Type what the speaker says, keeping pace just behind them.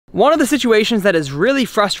One of the situations that has really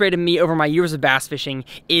frustrated me over my years of bass fishing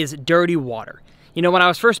is dirty water. You know, when I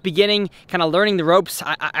was first beginning, kind of learning the ropes,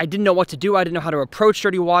 I didn't know what to do. I didn't know how to approach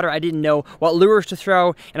dirty water. I didn't know what lures to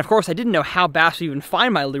throw. And of course, I didn't know how bass would even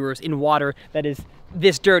find my lures in water that is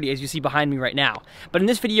this dirty, as you see behind me right now. But in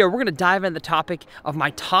this video, we're gonna dive into the topic of my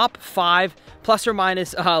top 5 plus or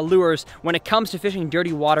minus lures when it comes to fishing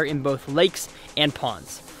dirty water in both lakes and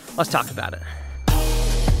ponds. Let's talk about it.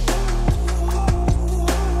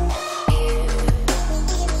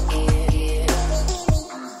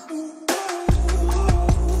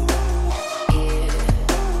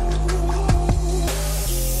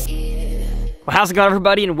 Well, how's it going,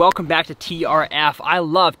 everybody, and welcome back to TRF. I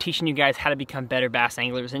love teaching you guys how to become better bass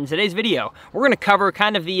anglers. In today's video, we're going to cover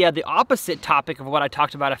kind of the opposite topic of what I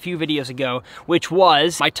talked about a few videos ago, which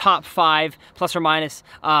was my top 5 plus or minus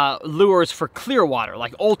lures for clear water,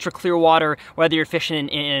 like ultra clear water, whether you're fishing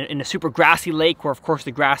in a super grassy lake where, of course,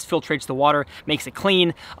 the grass filtrates the water, makes it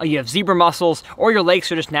clean, you have zebra mussels, or your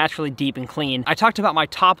lakes are just naturally deep and clean. I talked about my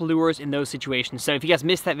top lures in those situations, so if you guys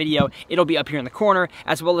missed that video, it'll be up here in the corner,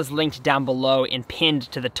 as well as linked down below and pinned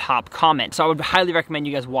to the top comment. So I would highly recommend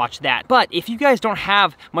you guys watch that. But if you guys don't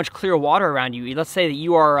have much clear water around you, let's say that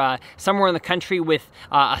you are somewhere in the country with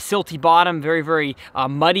a silty bottom, very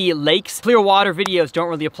muddy lakes, clear water videos don't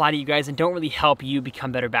really apply to you guys and don't really help you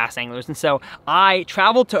become better bass anglers. And so I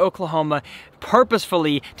traveled to Oklahoma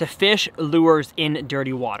purposefully to fish lures in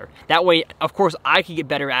dirty water. That way, of course, I could get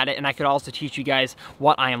better at it and I could also teach you guys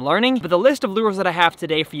what I am learning. But the list of lures that I have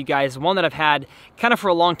today for you guys, one that I've had kind of for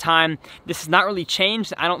a long time. This has not really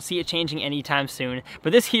changed. I don't see it changing anytime soon.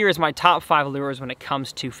 But this here is my top 5 lures when it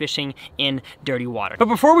comes to fishing in dirty water. But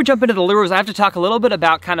before we jump into the lures, I have to talk a little bit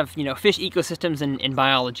about kind of, fish ecosystems and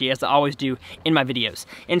biology, as I always do in my videos.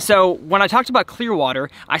 And so when I talked about clear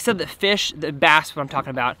water, I said that fish, the bass, what I'm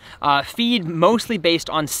talking about, feed mostly based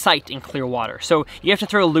on sight in clear water. So you have to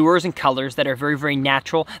throw lures and colors that are very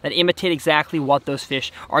natural, that imitate exactly what those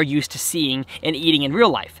fish are used to seeing and eating in real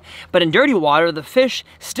life. But in dirty water, the fish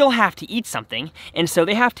still have to eat something, and so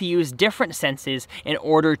they have to use different senses in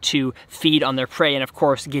order to feed on their prey and, of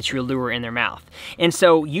course, get your lure in their mouth. And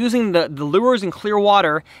so using the lures in clear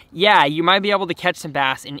water, yeah, you might be able to catch some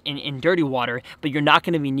bass in dirty water, but you're not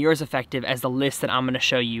going to be near as effective as the list that I'm going to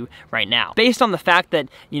show you right now. Based on the fact that,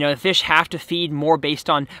 the fish have to feed more based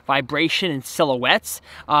on vibration and silhouettes,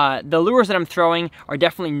 the lures that I'm throwing are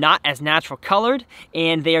definitely not as natural colored,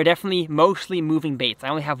 and they are definitely mostly moving baits. I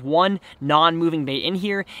only have one non-moving bait in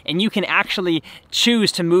here, and you can actually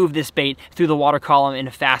choose to move this bait through the water column in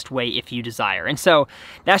a fast way if you desire. And so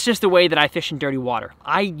that's just the way that I fish in dirty water.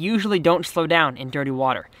 I usually don't slow down in dirty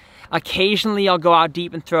water. Occasionally I'll go out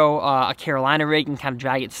deep and throw a Carolina rig and kind of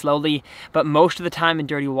drag it slowly, but most of the time in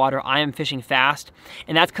dirty water I am fishing fast,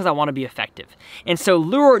 and that's because I want to be effective. And so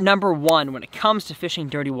lure number 1 when it comes to fishing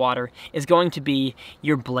dirty water is going to be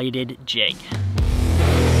your bladed jig.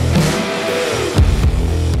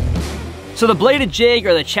 So the bladed jig,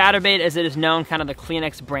 or the chatterbait as it is known, kind of the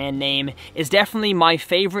Kleenex brand name, is definitely my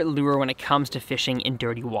favorite lure when it comes to fishing in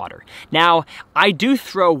dirty water. Now, I do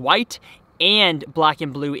throw white and black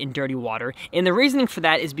and blue in dirty water, and the reasoning for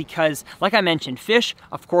that is because, like I mentioned, fish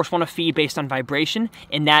of course want to feed based on vibration,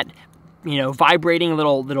 and that vibrating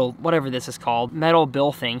little whatever this is called, metal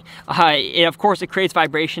bill thing, of course it creates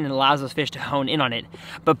vibration and allows those fish to hone in on it.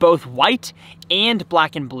 But both white and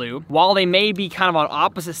black and blue, while they may be kind of on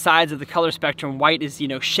opposite sides of the color spectrum, white is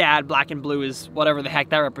shad, black and blue is whatever the heck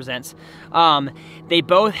that represents, they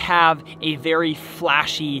both have a very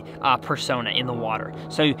flashy persona in the water.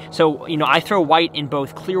 So I throw white in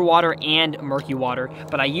both clear water and murky water,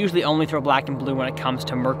 but I usually only throw black and blue when it comes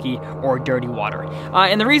to murky or dirty water.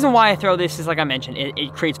 And the reason why I throw this is, like I mentioned,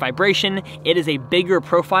 it creates vibration. It is a bigger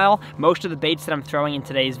profile. Most of the baits that I'm throwing in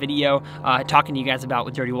today's video, talking to you guys about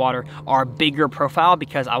with dirty water, are bigger profile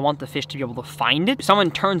because I want the fish to be able to find it. If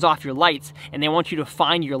someone turns off your lights and they want you to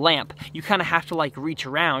find your lamp, you kind of have to reach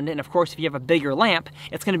around, and of course if you have a bigger lamp,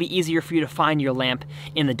 it's going to be easier for you to find your lamp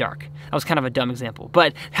in the dark. That was kind of a dumb example,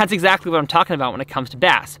 but that's exactly what I'm talking about when it comes to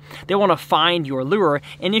bass. They want to find your lure,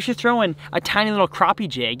 and if you're throwing a tiny little crappie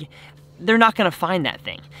jig, they're not going to find that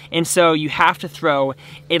thing. And so you have to throw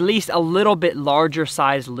at least a little bit larger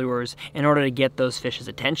sized lures in order to get those fish's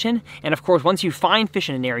attention. And of course, once you find fish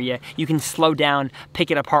in an area, you can slow down,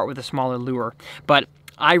 pick it apart with a smaller lure. But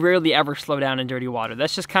I rarely ever slow down in dirty water.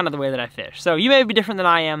 That's just kind of the way that I fish. So you may be different than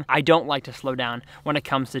I am. I don't like to slow down when it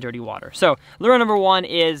comes to dirty water. So lure number 1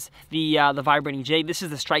 is the vibrating jig. This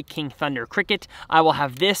is the Strike King Thunder Cricket. I will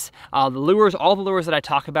have this, all the lures that I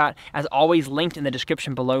talk about, as always, linked in the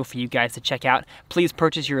description below for you guys to check out. Please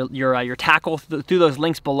purchase your tackle through those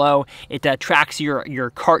links below. It tracks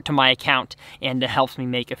your cart to my account and helps me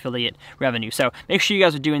make affiliate revenue. So make sure you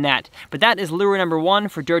guys are doing that. But that is lure number 1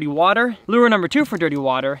 for dirty water. Lure number 2 for dirty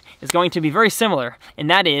water is going to be very similar, and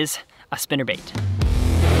that is a spinnerbait.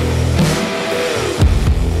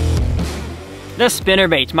 The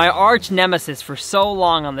spinnerbait, my arch nemesis for so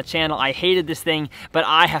long on the channel. I hated this thing, but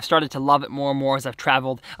I have started to love it more and more as I've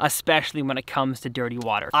traveled, especially when it comes to dirty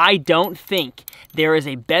water. I don't think there is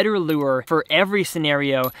a better lure for every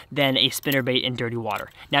scenario than a spinnerbait in dirty water.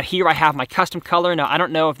 Now here I have my custom color. Now I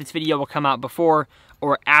don't know if this video will come out before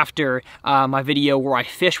or after my video where I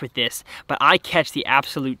fish with this, but I catch the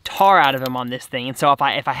absolute tar out of him on this thing. And so if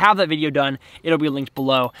I have that video done, it'll be linked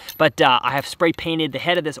below. But I have spray painted the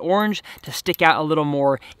head of this orange to stick out a little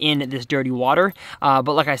more in this dirty water. But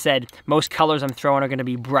like I said, most colors I'm throwing are gonna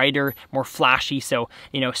be brighter, more flashy. So,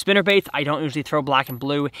 you know, spinnerbaits, I don't usually throw black and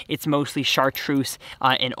blue. It's mostly chartreuse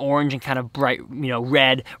and orange and kind of bright, you know,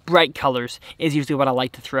 red, bright colors is usually what I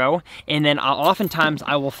like to throw. And then oftentimes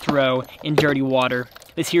I will throw in dirty water.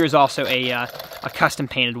 This here is also a custom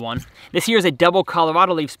painted one. This here is a double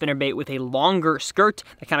Colorado leaf spinnerbait with a longer skirt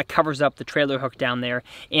that kind of covers up the trailer hook down there.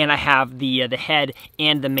 And I have the head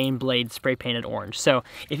and the main blade spray painted orange. So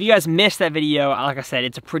if you guys missed that video, like I said,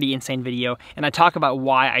 it's a pretty insane video. And I talk about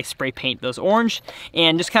why I spray paint those orange.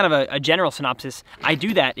 And just kind of a general synopsis, I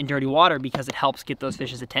do that in dirty water because it helps get those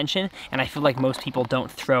fish's attention. And I feel like most people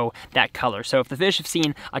don't throw that color. So if the fish have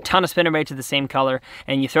seen a ton of spinnerbaits of the same color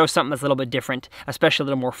and you throw something that's a little bit different, especially a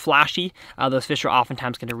little more flashy, those fish are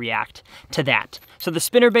oftentimes going to react to that. So the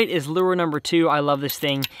spinnerbait is lure number 2. I love this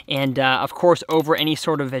thing, and of course over any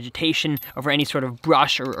sort of vegetation, over any sort of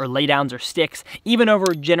brush or laydowns or sticks, even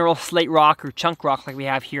over general slate rock or chunk rock like we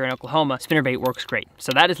have here in Oklahoma, spinnerbait works great.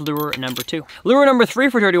 So that is lure number 2. Lure number 3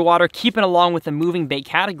 for dirty water, keeping along with the moving bait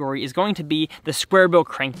category, is going to be the square bill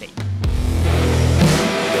crankbait.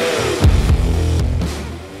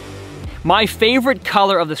 My favorite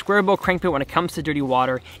color of the square bill crankbait when it comes to dirty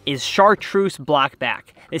water is chartreuse blackback.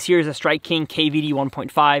 This here is a Strike King KVD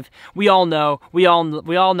 1.5. We all know it,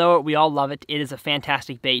 we all love it. It is a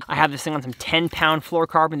fantastic bait. I have this thing on some 10-pound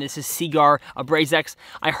fluorocarbon. This is Seagar Abrazex.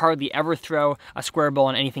 I hardly ever throw a square bill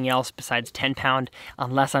on anything else besides 10-pound,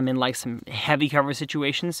 unless I'm in like some heavy cover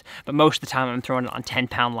situations, but most of the time I'm throwing it on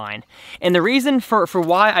 10-pound line. And the reason for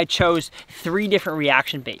why I chose 3 different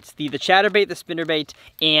reaction baits, the chatterbait, the spinnerbait,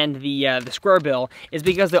 and the square bill, is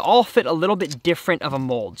because they all fit a little bit different of a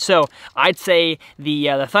mold. So I'd say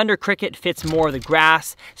the Thunder Cricket fits more the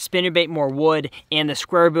grass, spinnerbait more wood, and the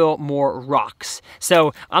square bill more rocks.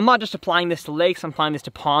 So I'm not just applying this to lakes, I'm applying this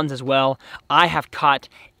to ponds as well. I have caught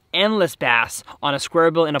endless bass on a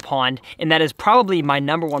square bill in a pond, and that is probably my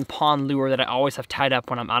number 1 pond lure that I always have tied up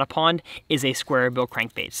when I'm out of pond, is a square bill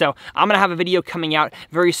crankbait. So I'm gonna have a video coming out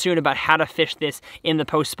very soon about how to fish this in the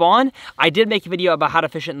post spawn. I did make a video about how to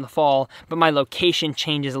fish it in the fall, but my location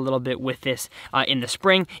changes a little bit with this in the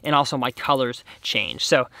spring, and also my colors change.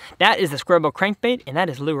 So that is the square bill crankbait, and that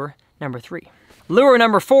is lure number 3. Lure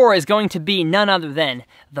number 4 is going to be none other than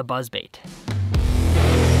the buzzbait.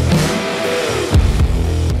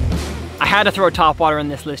 I had to throw topwater in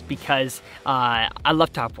this list because I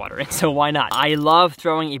love topwater, and so why not? I love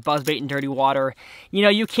throwing a buzzbait in dirty water. You know,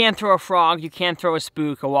 you can throw a frog, you can throw a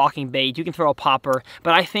spook, a walking bait, you can throw a popper,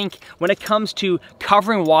 but I think when it comes to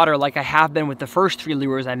covering water like I have been with the first 3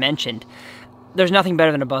 lures I mentioned, there's nothing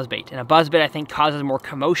better than a buzzbait. And a buzzbait, I think, causes more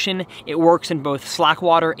commotion. It works in both slack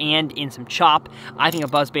water and in some chop. I think a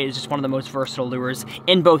buzzbait is just one of the most versatile lures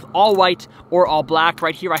in both all white or all black.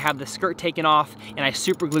 Right here I have the skirt taken off, and I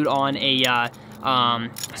super glued on a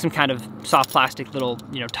some kind of soft plastic little,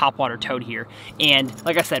 you know, topwater toad here. And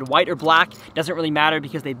like I said, white or black doesn't really matter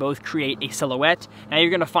because they both create a silhouette. Now you're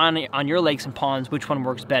gonna find on your lakes and ponds which one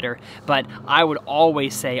works better, but I would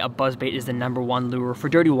always say a buzzbait is the number 1 lure for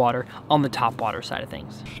dirty water on the topwater side of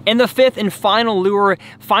things. And the 5th and final lure,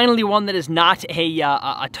 finally one that is not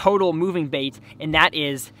a total moving bait, and that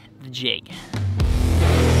is the jig.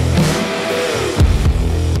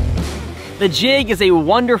 The jig is a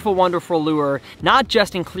wonderful, wonderful lure, not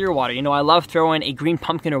just in clear water. You know, I love throwing a green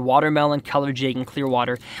pumpkin or watermelon color jig in clear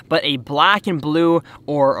water, but a black and blue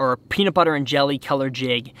or peanut butter and jelly color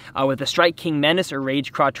jig with a Strike King Menace or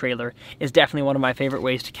Rage Craw trailer is definitely one of my favorite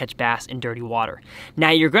ways to catch bass in dirty water. Now,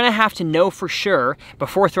 you're gonna have to know for sure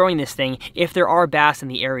before throwing this thing if there are bass in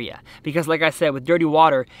the area, because like I said, with dirty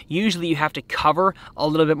water, usually you have to cover a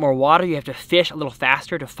little bit more water, you have to fish a little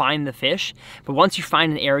faster to find the fish, but once you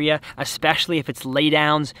find an area, especially if it's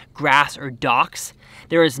laydowns, grass, or docks,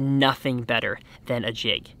 there is nothing better than a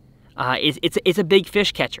jig. It's a big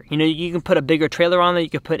fish catcher. You know, you can put a bigger trailer on there. You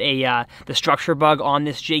could put the structure bug on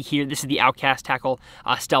this jig here. This is the Outcast Tackle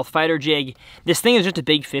Stealth Fighter jig. This thing is just a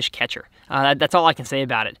big fish catcher. That's all I can say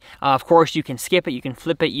about it. Of course, you can skip it, you can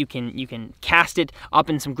flip it, you can cast it up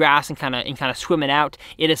in some grass and kind of swim it out.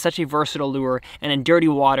 It is such a versatile lure, and in dirty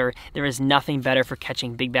water, there is nothing better for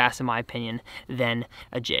catching big bass, in my opinion, than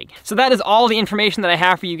a jig. So that is all the information that I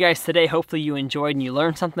have for you guys today. Hopefully you enjoyed and you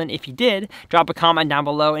learned something. If you did, drop a comment down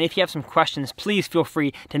below, and if you have some questions, please feel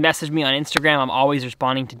free to message me on Instagram. I'm always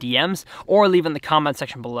responding to DMs, or leave in the comment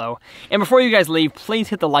section below. And before you guys leave, please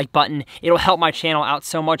hit the like button. It'll help my channel out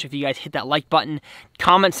so much if you guys hit that like button,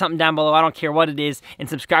 comment something down below, I don't care what it is, and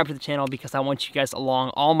subscribe to the channel because I want you guys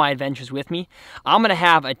along all my adventures with me. I'm gonna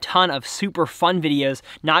have a ton of super fun videos,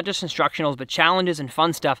 not just instructionals, but challenges and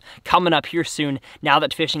fun stuff coming up here soon now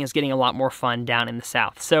that fishing is getting a lot more fun down in the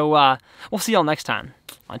South. So we'll see y'all next time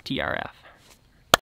on TRF.